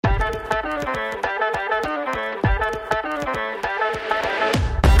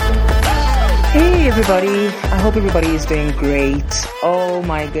everybody. I hope everybody is doing great. Oh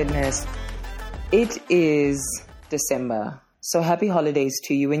my goodness. It is December. So happy holidays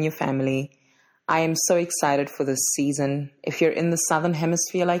to you and your family. I am so excited for this season. If you're in the Southern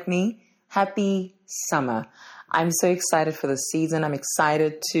Hemisphere like me, happy summer. I'm so excited for this season. I'm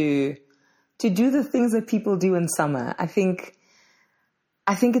excited to do the things that people do in summer. I think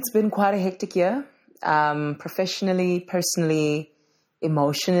it's been quite a hectic year, professionally, personally,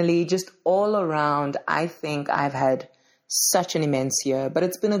 emotionally, just all around. I think I've had such an immense year, but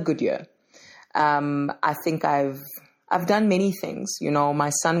it's been a good year. I think I've done many things. You know,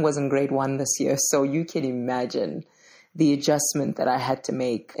 my son was in grade 1 this year, so you can imagine the adjustment that I had to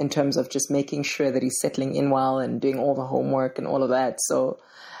make in terms of just making sure that he's settling in well and doing all the homework and all of that. So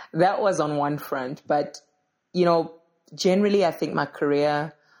that was on one front. But, you know, generally, I think my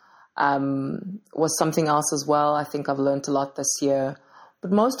career was something else as well. I think I've learned a lot this year.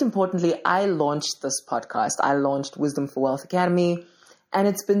 But most importantly, I launched this podcast. I launched Wisdom for Wealth Academy, and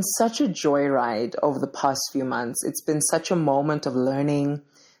it's been such a joyride over the past few months. It's been such a moment of learning,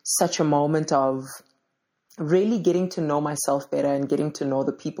 such a moment of really getting to know myself better and getting to know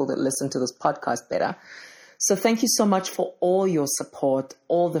the people that listen to this podcast better. So thank you so much for all your support,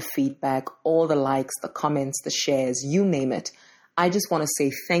 all the feedback, all the likes, the comments, the shares, you name it. I just want to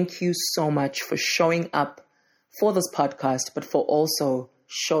say thank you so much for showing up for this podcast, but for also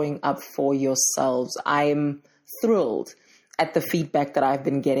showing up for yourselves. I'm thrilled at the feedback that I've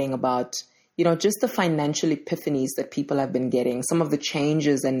been getting about, you know, just the financial epiphanies that people have been getting, some of the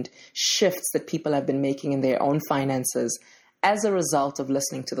changes and shifts that people have been making in their own finances as a result of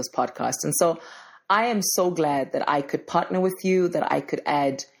listening to this podcast. And so I am so glad that I could partner with you, that I could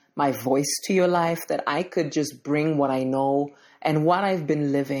add my voice to your life, that I could just bring what I know and what I've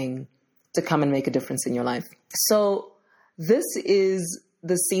been living to come and make a difference in your life. So this is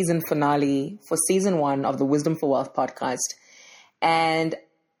the season finale for season 1 of the Wisdom for Wealth podcast. And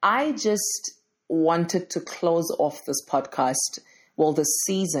I just wanted to close off this podcast, this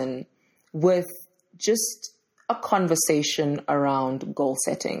season, with just a conversation around goal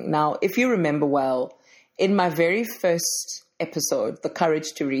setting. Now, if you remember well, in my very first episode, The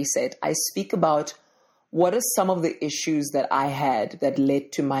Courage to Reset, I speak about what are some of the issues that I had that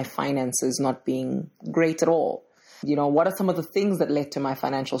led to my finances not being great at all. You know, what are some of the things that led to my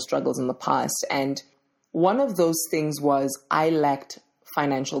financial struggles in the past? And one of those things was I lacked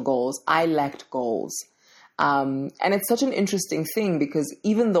financial goals. I lacked goals. And it's such an interesting thing because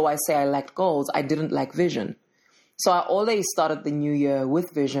even though I say I lacked goals, I didn't lack vision. So I always started the new year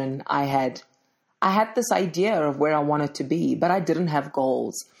with vision. I had this idea of where I wanted to be, but I didn't have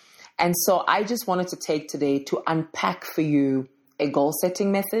goals. And so I just wanted to take today to unpack for you a goal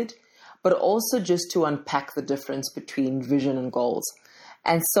setting method, but also just to unpack the difference between vision and goals.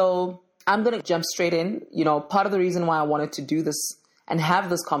 And so I'm going to jump straight in. You know, part of the reason why I wanted to do this and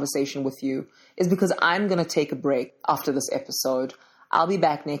have this conversation with you is because I'm going to take a break after this episode. I'll be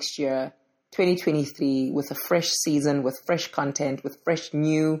back next year, 2023, with a fresh season, with fresh content, with fresh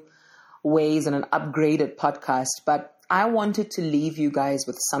new ways and an upgraded podcast. But I wanted to leave you guys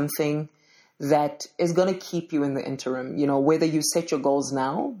with something that is going to keep you in the interim. You know, whether you set your goals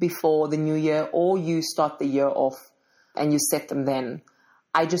now before the new year or you start the year off and you set them then.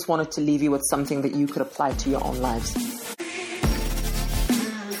 I just wanted to leave you with something that you could apply to your own lives.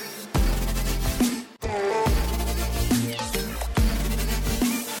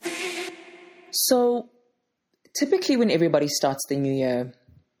 So typically when everybody starts the new year,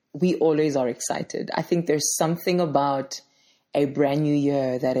 we always are excited. I think there's something about a brand new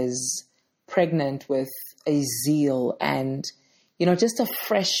year that is pregnant with a zeal and, you know, just a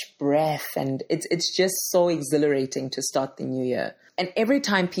fresh breath. And it's just so exhilarating to start the new year. And every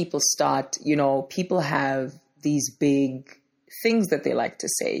time people start, you know, people have these big things that they like to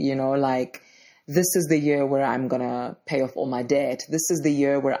say, you know, like, this is the year where I'm going to pay off all my debt. This is the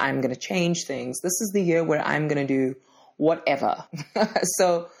year where I'm going to change things. This is the year where I'm going to do whatever.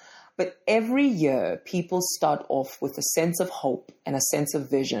 But every year, people start off with a sense of hope and a sense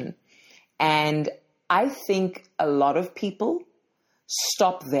of vision. And I think a lot of people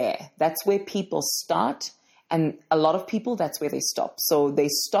stop there. That's where people start. And a lot of people, that's where they stop. So they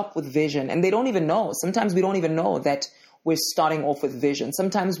stop with vision and they don't even know. Sometimes we don't even know that we're starting off with vision.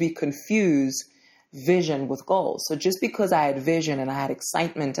 Sometimes we confuse vision with goals. So just because I had vision and I had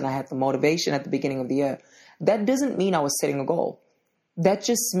excitement and I had the motivation at the beginning of the year, that doesn't mean I was setting a goal. That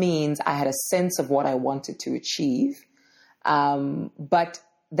just means I had a sense of what I wanted to achieve. But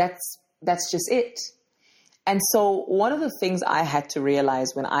that's just it. And so one of the things I had to realize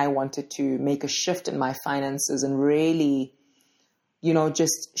when I wanted to make a shift in my finances and really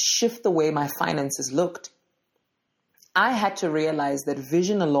just shift the way my finances looked, I had to realize that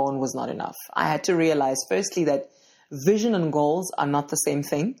vision alone was not enough. I had to realize, firstly, that vision and goals are not the same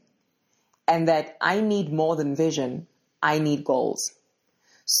thing, and that I need more than vision. I need goals.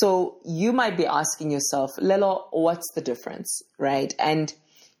 So you might be asking yourself, Lelo, what's the difference, right? And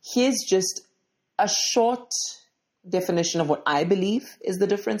here's just a short definition of what I believe is the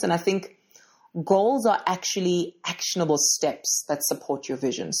difference. And I think goals are actually actionable steps that support your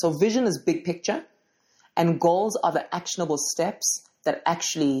vision. So vision is big picture, and goals are the actionable steps that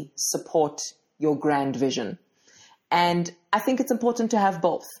actually support your grand vision. And I think it's important to have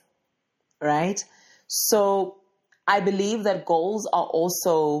both, right? So I believe that goals are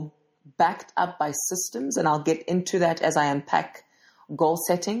also backed up by systems, and I'll get into that as I unpack goal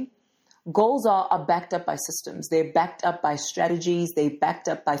setting. Goals are backed up by systems. They're backed up by strategies. They're backed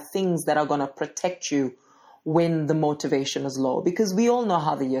up by things that are going to protect you when the motivation is low. Because we all know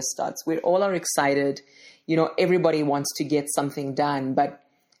how the year starts. We all are excited. Everybody wants to get something done. But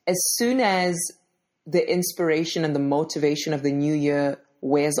as soon as the inspiration and the motivation of the new year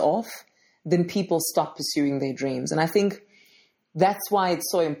wears off, then people stop pursuing their dreams. And I think that's why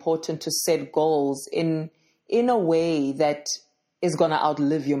it's so important to set goals in a way that is going to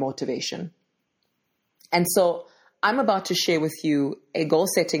outlive your motivation. And so I'm about to share with you a goal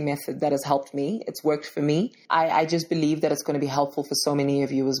setting method that has helped me. It's worked for me. I just believe that it's going to be helpful for so many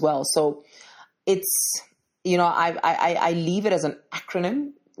of you as well. So it's, I leave it as an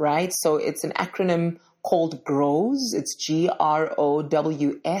acronym, right? So it's an acronym called GROWS. It's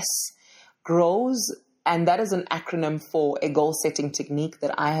GROWS. GROWS, and that is an acronym for a goal setting technique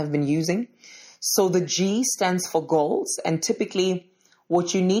that I have been using. So the G stands for goals, and typically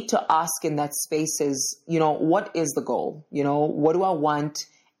what you need to ask in that space is, what is the goal? What do I want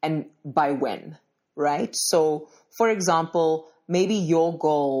and by when, right? So for example, maybe your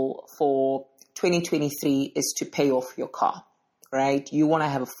goal for 2023 is to pay off your car, right? You want to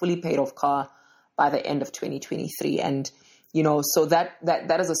have a fully paid off car by the end of 2023. And so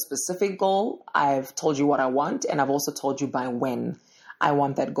that is a specific goal. I've told you what I want, and I've also told you by when I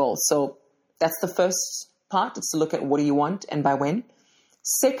want that goal. So that's the first part. It's to look at what do you want and by when.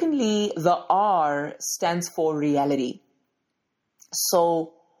 Secondly, the R stands for reality.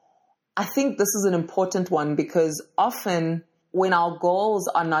 So I think this is an important one because often when our goals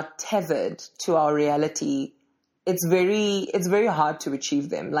are not tethered to our reality, it's very hard to achieve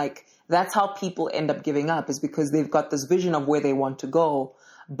them. Like, that's how people end up giving up, is because they've got this vision of where they want to go,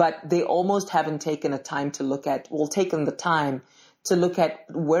 but they almost haven't taken the time to look at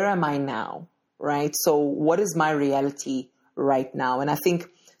where am I now, right? So what is my reality right now? And I think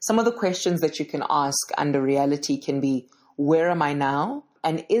some of the questions that you can ask under reality can be, where am I now?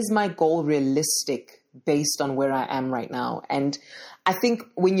 And is my goal realistic based on where I am right now? And I think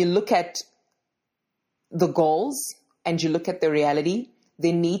when you look at the goals and you look at the reality,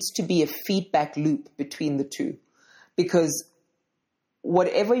 there needs to be a feedback loop between the two, because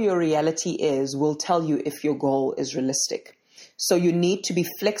whatever your reality is will tell you if your goal is realistic. So you need to be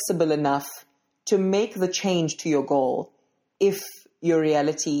flexible enough to make the change to your goal if your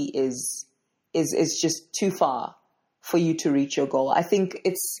reality is just too far for you to reach your goal. I think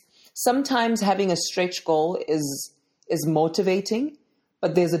it's sometimes having a stretch goal is motivating,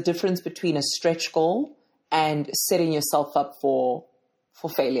 but there's a difference between a stretch goal and setting yourself up for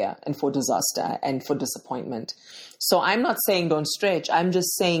failure and for disaster and for disappointment. So I'm not saying don't stretch. I'm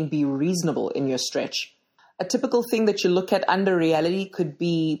just saying be reasonable in your stretch. A typical thing that you look at under reality could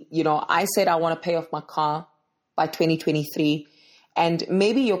be, I said I want to pay off my car by 2023. And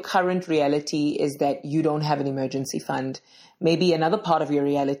maybe your current reality is that you don't have an emergency fund. Maybe another part of your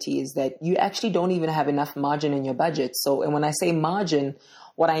reality is that you actually don't even have enough margin in your budget. So, and when I say margin,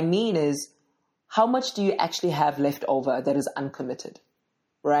 what I mean is, how much do you actually have left over that is uncommitted,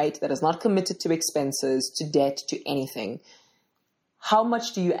 right? That is not committed to expenses, to debt, to anything. How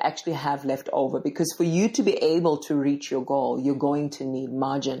much do you actually have left over? Because for you to be able to reach your goal, you're going to need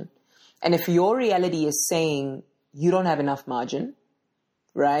margin. And if your reality is saying you don't have enough margin,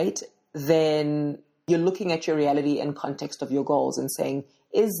 right, then you're looking at your reality in context of your goals and saying,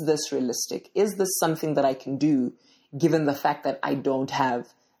 is this realistic? Is this something that I can do given the fact that I don't have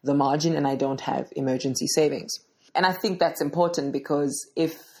the margin and I don't have emergency savings? And I think that's important, because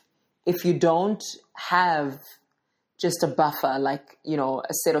if you don't have just a buffer, like,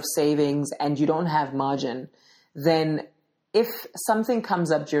 a set of savings, and you don't have margin, then if something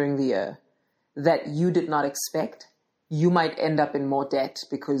comes up during the year that you did not expect, you might end up in more debt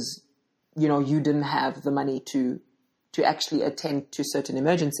because, you didn't have the money to actually attend to certain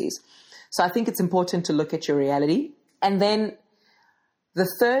emergencies. So I think it's important to look at your reality. And then The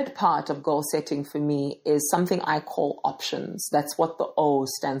third part of goal setting for me is something I call options. That's what the O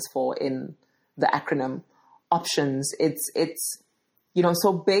stands for in the acronym. Options. It's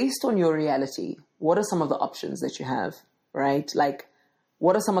so based on your reality, what are some of the options that you have, right? Like,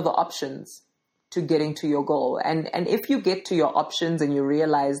 what are some of the options to getting to your goal? And if you get to your options and you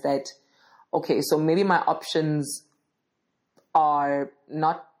realize that, okay, so maybe my options are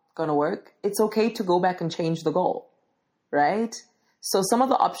not going to work, it's okay to go back and change the goal, right? So some of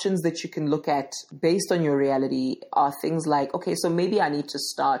the options that you can look at based on your reality are things like, okay, so maybe I need to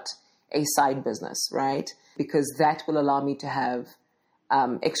start a side business, right? Because that will allow me to have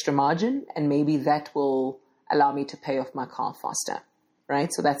extra margin, and maybe that will allow me to pay off my car faster, right?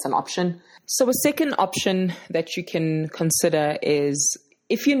 So that's an option. So a second option that you can consider is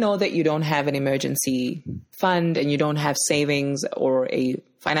if you know that you don't have an emergency fund and you don't have savings or a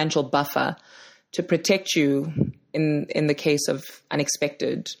financial buffer to protect you in the case of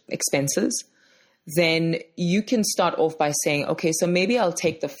unexpected expenses, then you can start off by saying, okay, so maybe I'll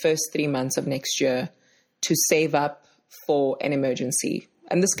take the first 3 months of next year to save up for an emergency.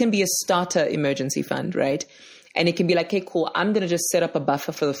 And this can be a starter emergency fund, right? And it can be like, okay, cool, I'm going to just set up a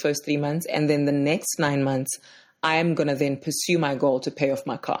buffer for the first 3 months. And then the next 9 months, I'm going to then pursue my goal to pay off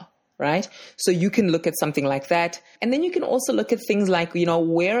my car, right? So you can look at something like that. And then you can also look at things like,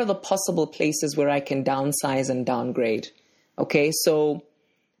 where are the possible places where I can downsize and downgrade? Okay, so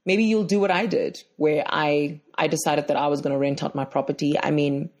maybe you'll do what I did, where I decided that I was going to rent out my property. I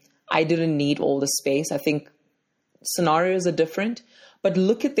mean, I didn't need all the space. I think scenarios are different, but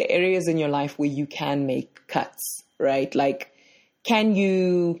look at the areas in your life where you can make cuts, right? Like, can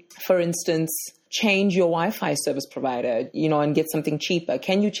you, for instance, change your Wi-Fi service provider, and get something cheaper?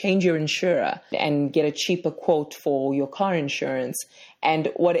 Can you change your insurer and get a cheaper quote for your car insurance?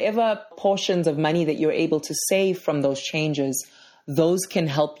 And whatever portions of money that you're able to save from those changes, those can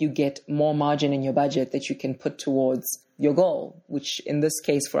help you get more margin in your budget that you can put towards your goal, which in this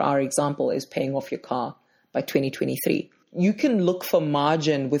case, for our example, is paying off your car by 2023. You can look for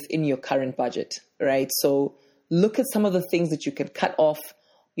margin within your current budget, right? So look at some of the things that you can cut off.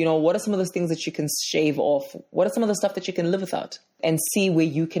 What are some of those things that you can shave off? What are some of the stuff that you can live without? And see where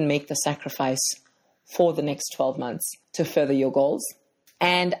you can make the sacrifice for the next 12 months to further your goals.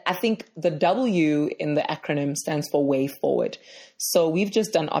 And I think the W in the acronym stands for way forward. So we've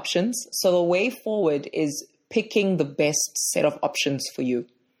just done options. So the way forward is picking the best set of options for you,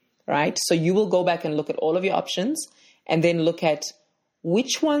 right? So you will go back and look at all of your options and then look at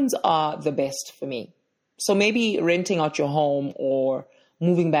which ones are the best for me. So maybe renting out your home or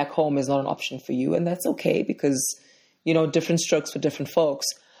moving back home is not an option for you. And that's okay because, different strokes for different folks.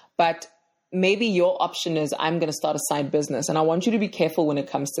 But maybe your option is, I'm going to start a side business. And I want you to be careful when it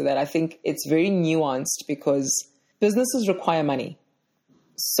comes to that. I think it's very nuanced because businesses require money.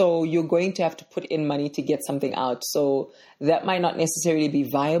 So you're going to have to put in money to get something out. So that might not necessarily be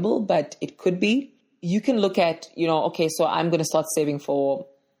viable, but it could be. You can look at, okay, so I'm going to start saving for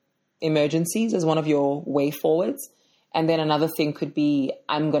emergencies as one of your way forwards. And then another thing could be,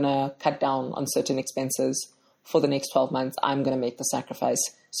 I'm going to cut down on certain expenses for the next 12 months. I'm going to make the sacrifice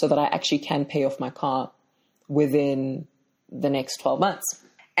so that I actually can pay off my car within the next 12 months.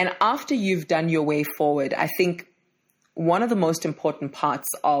 And after you've done your way forward, I think one of the most important parts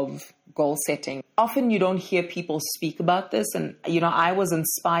of goal setting, often you don't hear people speak about this. And, I was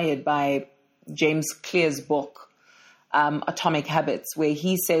inspired by James Clear's book, Atomic Habits, where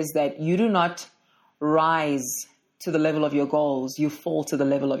he says that you do not rise to the level of your goals, you fall to the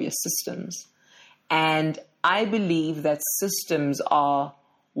level of your systems. And I believe that systems are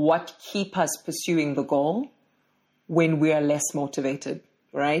what keep us pursuing the goal when we are less motivated,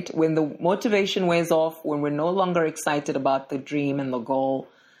 right? When the motivation wears off, when we're no longer excited about the dream and the goal,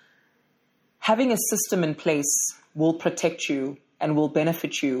 having a system in place will protect you and will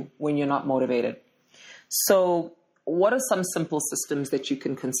benefit you when you're not motivated. So what are some simple systems that you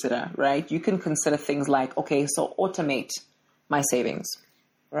can consider, right? You can consider things like, okay, so automate my savings,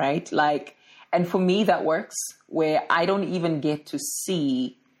 right? And for me, that works where I don't even get to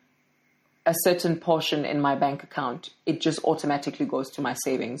see a certain portion in my bank account. It just automatically goes to my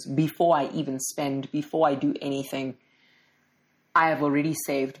savings before I even spend, before I do anything. I have already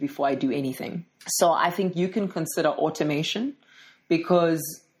saved before I do anything. So I think you can consider automation because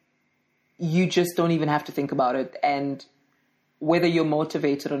you just don't even have to think about it. And whether you're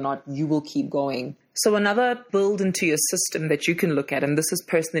motivated or not, you will keep going. So another build into your system that you can look at, and this has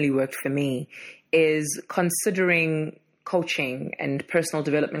personally worked for me, is considering coaching and personal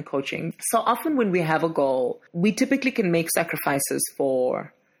development coaching. So often when we have a goal, we typically can make sacrifices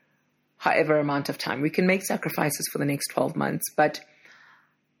for however amount of time. We can make sacrifices for the next 12 months. But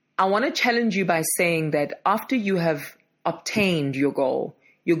I want to challenge you by saying that after you have obtained your goal,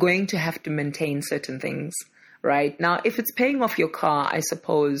 you're going to have to maintain certain things, right? Now, if it's paying off your car, I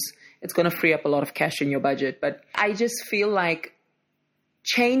suppose it's going to free up a lot of cash in your budget. But I just feel like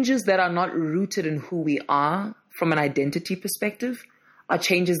changes that are not rooted in who we are from an identity perspective are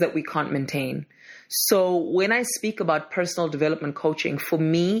changes that we can't maintain. So when I speak about personal development coaching, for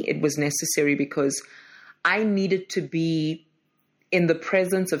me, it was necessary because I needed to be in the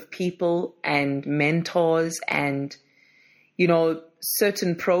presence of people and mentors and,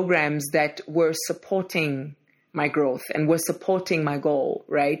 certain programs that were supporting my growth and were supporting my goal,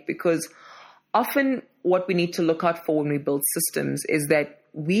 right? Because often what we need to look out for when we build systems is that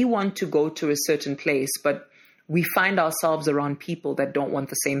we want to go to a certain place, but we find ourselves around people that don't want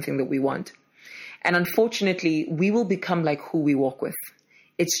the same thing that we want. And unfortunately, we will become like who we walk with.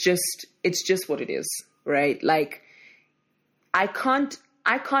 It's just what it is, right? Like I can't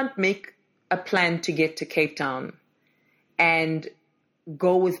make a plan to get to Cape Town and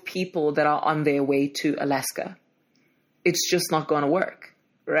go with people that are on their way to Alaska. It's just not going to work,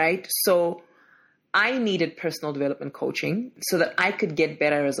 right? So I needed personal development coaching so that I could get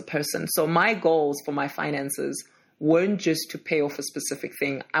better as a person. So my goals for my finances weren't just to pay off a specific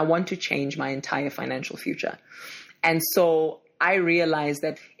thing. I want to change my entire financial future. And so I realized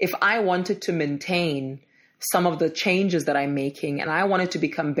that if I wanted to maintain some of the changes that I'm making and I wanted to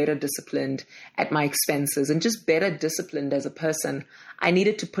become better disciplined at my expenses and just better disciplined as a person, I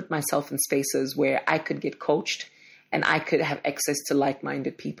needed to put myself in spaces where I could get coached and I could have access to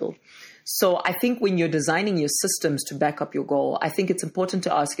like-minded people. So I think when you're designing your systems to back up your goal, I think it's important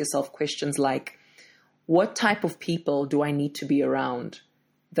to ask yourself questions like, what type of people do I need to be around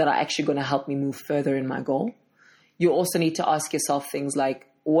that are actually going to help me move further in my goal? You also need to ask yourself things like,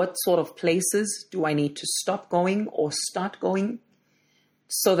 what sort of places do I need to stop going or start going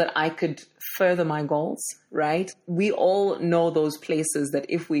so that I could further my goals, right? We all know those places that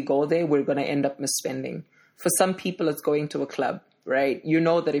if we go there, we're going to end up misspending. For some people, it's going to a club, right? You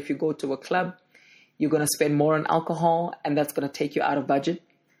know that if you go to a club, you're going to spend more on alcohol and that's going to take you out of budget.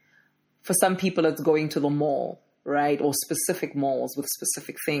 For some people, it's going to the mall, right? Or specific malls with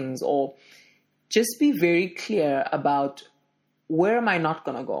specific things. Or just be very clear about where am I not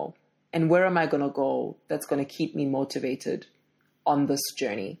going to go and where am I going to go that's going to keep me motivated on this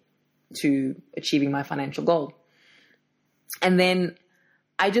journey to achieving my financial goal. And then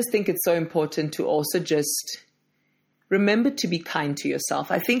I just think it's so important to also just remember to be kind to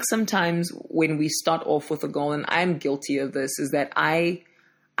yourself. I think sometimes when we start off with a goal, and I'm guilty of this, is that I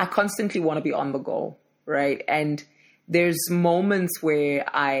constantly want to be on the go, right? And there's moments where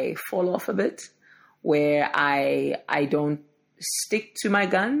I fall off a bit, where I don't stick to my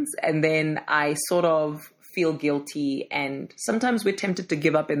guns, and then I sort of feel guilty, and sometimes we're tempted to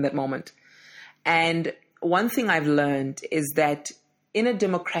give up in that moment. And one thing I've learned is that in a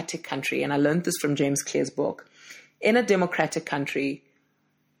democratic country, and I learned this from James Clear's book, in a democratic country,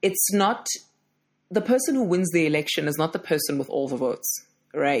 it's not the person who wins the election is not the person with all the votes,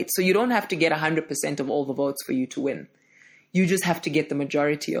 right? So you don't have to get 100% of all the votes for you to win. You just have to get the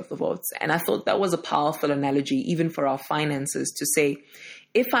majority of the votes. And I thought that was a powerful analogy, even for our finances, to say,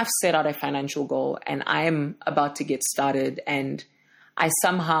 if I've set out a financial goal and I am about to get started and I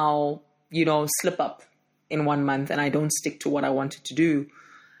somehow, slip up in 1 month and I don't stick to what I wanted to do,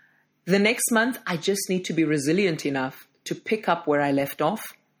 the next month, I just need to be resilient enough to pick up where I left off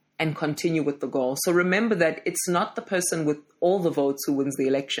and continue with the goal. So remember that it's not the person with all the votes who wins the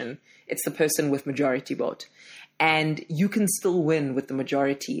election. It's the person with majority vote. And you can still win with the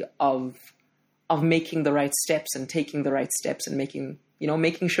majority of making the right steps and taking the right steps and making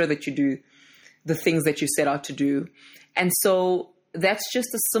sure that you do the things that you set out to do. And so that's just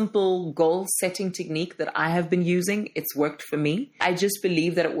a simple goal setting technique that I have been using. It's worked for me. I just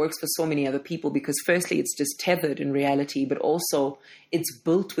believe that it works for so many other people because firstly, it's just tethered in reality, but also it's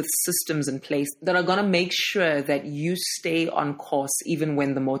built with systems in place that are going to make sure that you stay on course even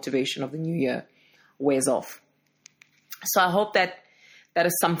when the motivation of the new year wears off. So I hope that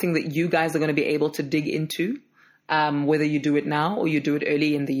is something that you guys are going to be able to dig into, whether you do it now or you do it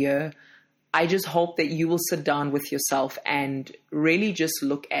early in the year. I just hope that you will sit down with yourself and really just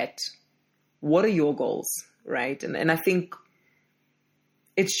look at what are your goals, right? And I think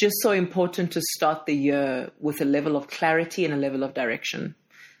it's just so important to start the year with a level of clarity and a level of direction.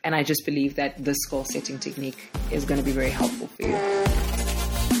 And I just believe that this goal setting technique is going to be very helpful for you.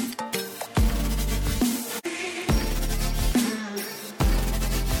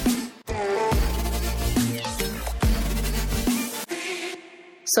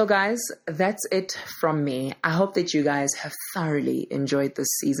 So guys, that's it from me. I hope that you guys have thoroughly enjoyed this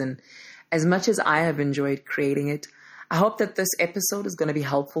season as much as I have enjoyed creating it. I hope that this episode is going to be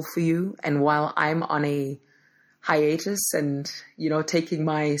helpful for you. And while I'm on a hiatus and, taking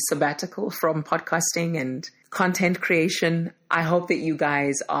my sabbatical from podcasting and content creation, I hope that you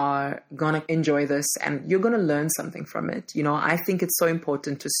guys are going to enjoy this and you're going to learn something from it. I think it's so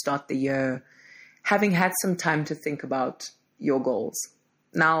important to start the year having had some time to think about your goals.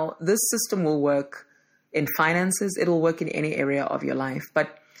 Now, this system will work in finances. It'll work in any area of your life.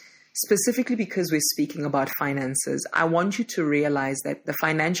 But specifically because we're speaking about finances, I want you to realize that the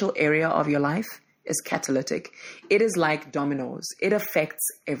financial area of your life is catalytic. It is like dominoes. It affects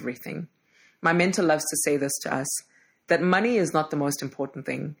everything. My mentor loves to say this to us, that money is not the most important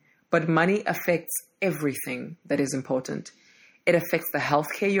thing, but money affects everything that is important. It affects the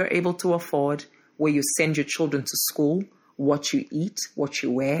healthcare you're able to afford, where you send your children to school, what you eat, what you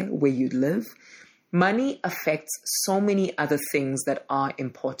wear, where you live. Money affects so many other things that are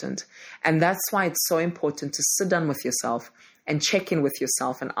important. And that's why it's so important to sit down with yourself and check in with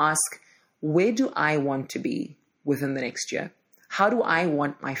yourself and ask, where do I want to be within the next year? How do I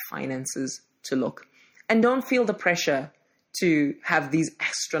want my finances to look? And don't feel the pressure to have these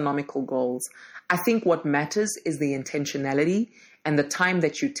astronomical goals. I think what matters is the intentionality and the time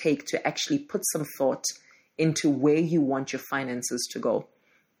that you take to actually put some thought into where you want your finances to go.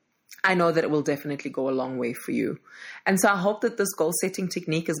 I know that it will definitely go a long way for you. And so I hope that this goal setting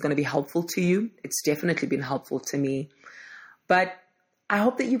technique is going to be helpful to you. It's definitely been helpful to me. But I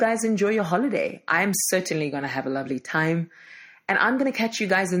hope that you guys enjoy your holiday. I'm certainly going to have a lovely time. And I'm going to catch you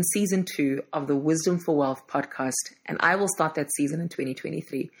guys in season 2 of the Wisdom for Wealth podcast. And I will start that season in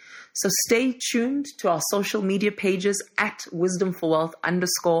 2023. So stay tuned to our social media pages at Wisdom for Wealth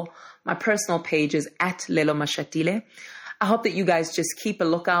 _. My personal page is at Lelo Mashatile. I hope that you guys just keep a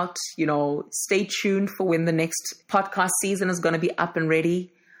lookout, stay tuned for when the next podcast season is going to be up and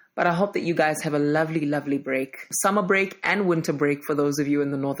ready. But I hope that you guys have a lovely, lovely break, summer break and winter break for those of you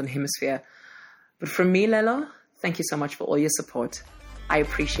in the Northern Hemisphere. But from me, Lelo, thank you so much for all your support. I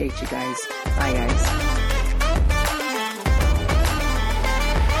appreciate you guys. Bye, guys.